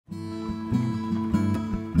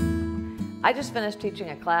I just finished teaching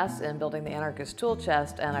a class in building the anarchist tool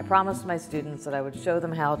chest, and I promised my students that I would show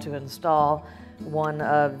them how to install one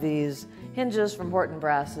of these hinges from Horton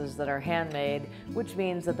Brasses that are handmade, which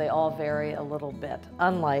means that they all vary a little bit,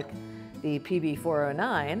 unlike the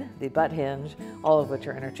PB409, the butt hinge, all of which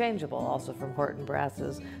are interchangeable, also from Horton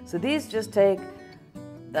Brasses. So these just take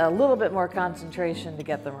a little bit more concentration to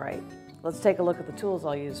get them right. Let's take a look at the tools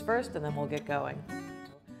I'll use first, and then we'll get going.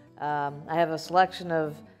 I have a selection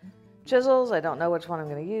of chisels. I don't know which one I'm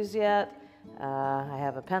going to use yet. I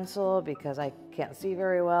have a pencil because I can't see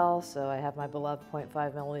very well, so I have my beloved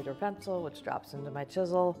 0.5mm pencil, which drops into my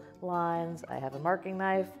chisel lines. I have a marking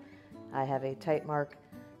knife. I have a tight mark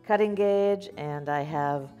cutting gauge, and I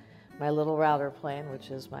have my little router plane, which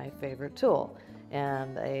is my favorite tool,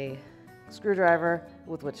 and a screwdriver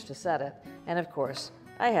with which to set it. And of course,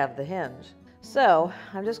 I have the hinge. So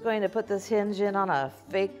I'm just going to put this hinge in on a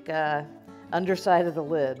fake underside of the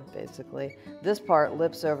lid, basically. This part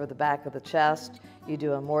lips over the back of the chest. You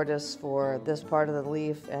do a mortise for this part of the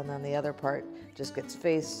leaf, and then the other part just gets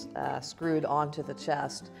face screwed onto the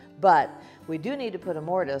chest. But we do need to put a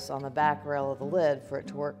mortise on the back rail of the lid for it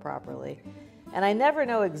to work properly. And I never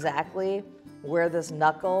know exactly where this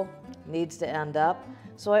knuckle needs to end up,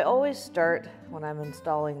 so I always start when I'm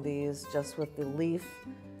installing these just with the leaf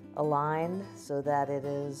aligned so that it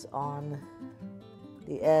is on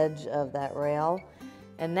the edge of that rail.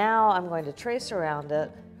 And now I'm going to trace around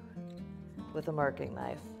it with a marking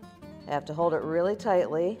knife. I have to hold it really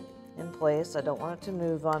tightly in place. I don't want it to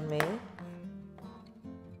move on me.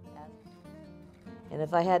 And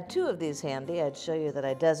if I had two of these handy, I'd show you that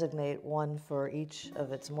I designate one for each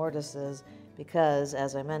of its mortises because,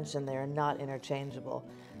 as I mentioned, they are not interchangeable.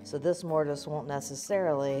 So this mortise won't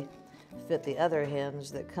necessarily fit the other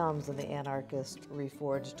hinge that comes in the Anarchist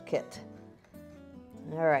Reforged kit.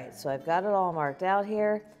 All right, so I've got it all marked out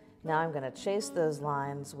here. Now I'm going to chase those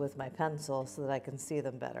lines with my pencil so that I can see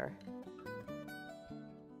them better.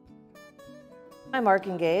 My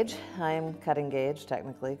marking gauge, I'm cutting gauge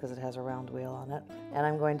technically because it has a round wheel on it, and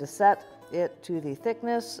I'm going to set it to the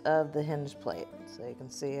thickness of the hinge plate. So you can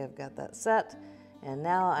see I've got that set, and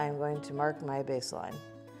now I'm going to mark my baseline.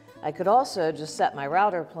 I could also just set my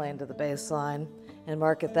router plane to the baseline and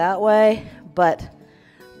mark it that way, but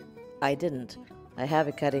I didn't. I have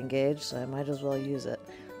a cutting gauge, so I might as well use it.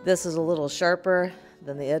 This is a little sharper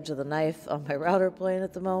than the edge of the knife on my router plane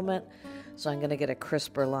at the moment, so I'm going to get a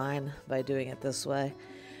crisper line by doing it this way.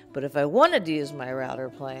 But if I wanted to use my router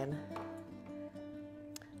plane,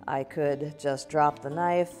 I could just drop the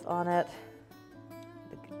knife on it,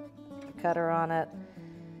 the cutter on it,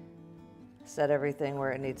 set everything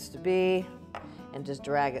where it needs to be, and just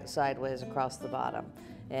drag it sideways across the bottom.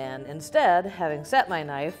 And instead, having set my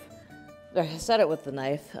knife, or set it with the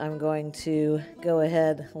knife, I'm going to go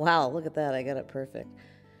ahead. Wow, look at that, I got it perfect.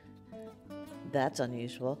 That's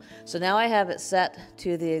unusual. So now I have it set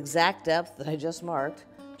to the exact depth that I just marked,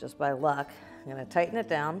 just by luck. I'm going to tighten it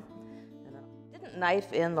down. And I didn't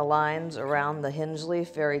knife in the lines around the hinge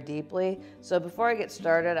leaf very deeply, so before I get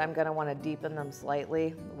started, I'm going to want to deepen them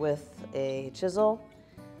slightly with a chisel.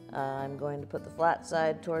 I'm going to put the flat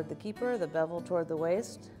side toward the keeper, the bevel toward the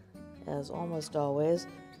waist, as almost always.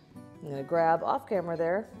 I'm going to grab off camera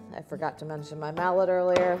there. I forgot to mention my mallet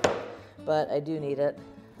earlier, but I do need it.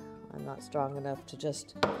 I'm not strong enough to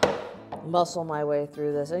just muscle my way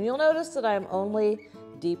through this. And you'll notice that I'm only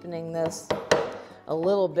deepening this a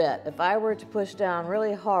little bit. If I were to push down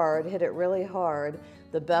really hard, hit it really hard,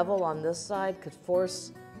 the bevel on this side could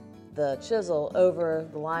force the chisel over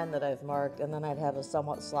the line that I've marked, and then I'd have a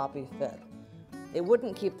somewhat sloppy fit. It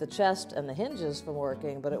wouldn't keep the chest and the hinges from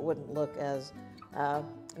working, but it wouldn't look as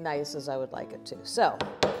nice as I would like it to. So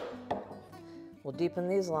we'll deepen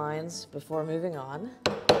these lines before moving on.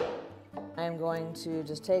 I'm going to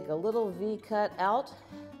just take a little V cut out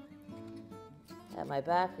at my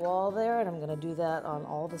back wall there, and I'm going to do that on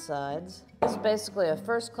all the sides. It's basically a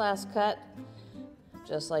first class cut,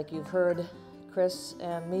 just like you've heard Chris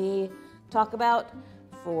and me talk about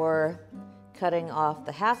for cutting off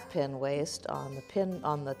the half pin waist on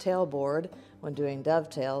the tailboard when doing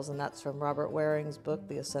dovetails, and that's from Robert Waring's book,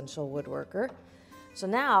 The Essential Woodworker. So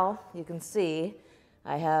now you can see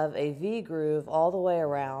I have a V groove all the way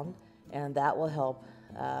around, and that will help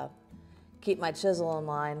keep my chisel in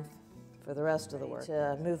line for the rest of the work.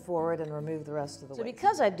 To move forward and remove the rest of the weight. So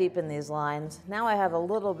because I've deepened these lines, now I have a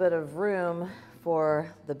little bit of room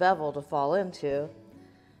for the bevel to fall into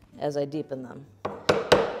as I deepen them.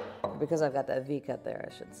 Because I've got that V cut there,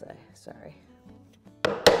 I should say, sorry.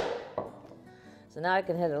 So now I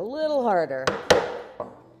can hit it a little harder.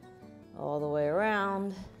 All the way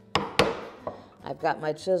around. I've got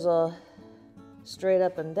my chisel straight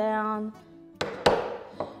up and down.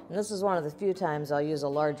 And this is one of the few times I'll use a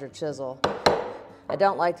larger chisel. I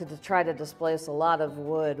don't like to try to displace a lot of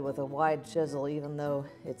wood with a wide chisel, even though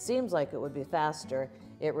it seems like it would be faster.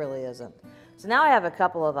 It really isn't. So now I have a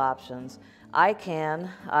couple of options. I can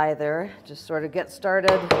either just sort of get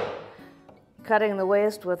started cutting the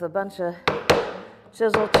waste with a bunch of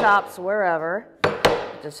chisel chops wherever.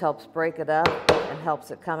 It just helps break it up and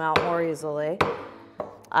helps it come out more easily.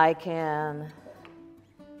 I can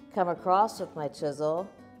come across with my chisel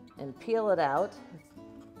and peel it out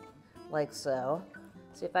like so.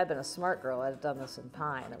 See, if I'd been a smart girl, I'd have done this in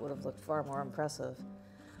pine. It would have looked far more impressive.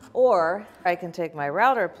 Or I can take my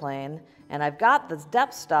router plane, and I've got the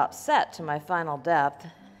depth stop set to my final depth,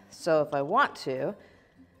 so if I want to,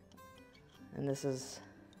 and this is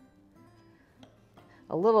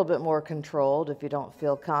a little bit more controlled if you don't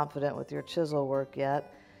feel confident with your chisel work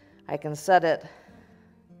yet, I can set it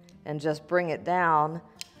and just bring it down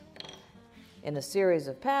in a series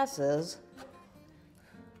of passes,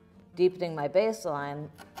 deepening my baseline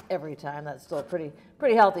every time. That's still a pretty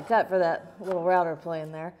healthy cut for that little router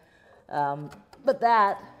plane there. But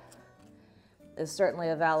that is certainly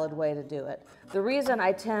a valid way to do it. The reason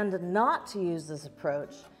I tend not to use this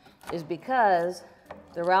approach is because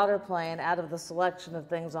the router plane, out of the selection of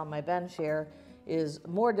things on my bench here, is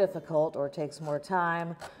more difficult or takes more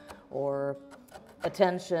time or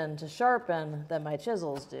attention to sharpen than my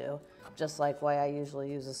chisels do. Just like why I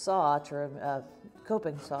usually use a saw,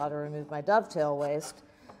 coping saw, to remove my dovetail waste.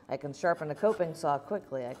 I can sharpen a coping saw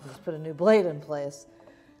quickly. I can just put a new blade in place.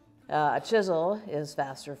 A chisel is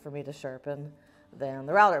faster for me to sharpen than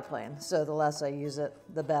the router plane, so the less I use it,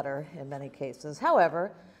 the better in many cases.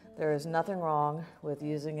 However, there is nothing wrong with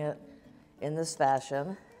using it in this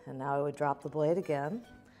fashion. And now I would drop the blade again,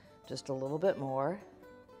 just a little bit more.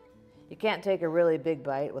 You can't take a really big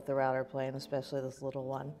bite with the router plane, especially this little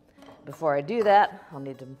one. Before I do that, I'll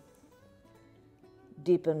need to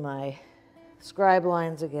deepen my scribe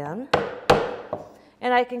lines again.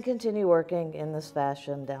 And I can continue working in this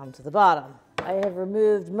fashion down to the bottom. I have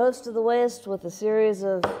removed most of the waste with a series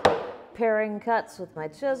of paring cuts with my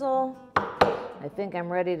chisel. I think I'm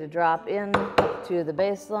ready to drop in to the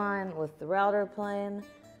baseline with the router plane.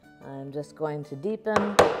 I'm just going to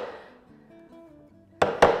deepen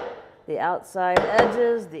the outside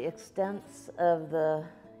edges, the extents of the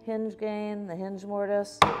hinge gain, the hinge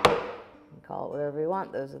mortise. You can call it whatever you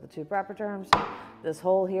want. Those are the two proper terms. This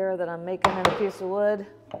hole here that I'm making in a piece of wood,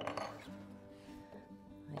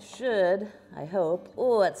 I hope,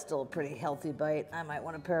 oh, that's still a pretty healthy bite. I might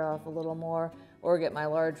want to pare off a little more or get my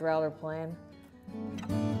large router plane.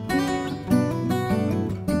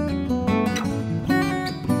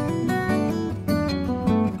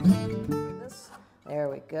 There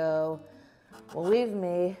we go. Will leave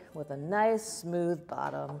me with a nice smooth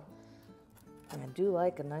bottom. And I do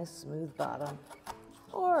like a nice smooth bottom.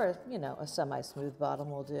 Or, you know, a semi-smooth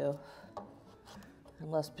bottom will do.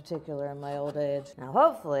 I'm less particular in my old age. Now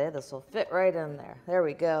hopefully this will fit right in there. There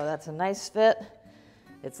we go. That's a nice fit.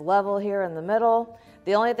 It's level here in the middle.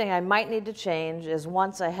 The only thing I might need to change is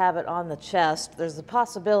once I have it on the chest, there's the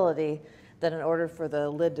possibility that in order for the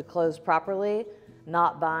lid to close properly,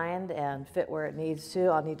 not bind and fit where it needs to,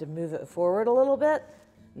 I'll need to move it forward a little bit.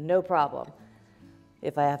 No problem.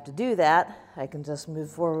 If I have to do that, I can just move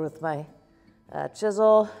forward with my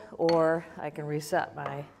chisel, or I can reset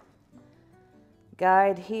my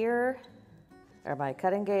guide here, or my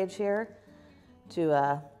cutting gauge here,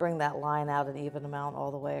 to bring that line out an even amount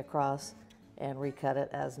all the way across and recut it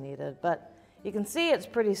as needed. But you can see it's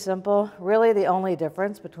pretty simple. Really the only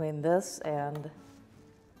difference between this and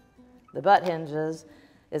the butt hinges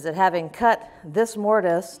is that having cut this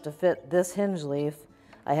mortise to fit this hinge leaf,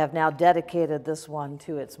 I have now dedicated this one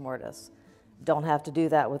to its mortise. Don't have to do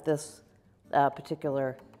that with this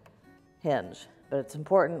particular hinge, but it's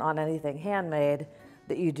important on anything handmade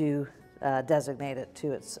that you do designate it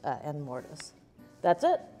to its end mortise. That's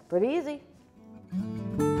it. Pretty easy.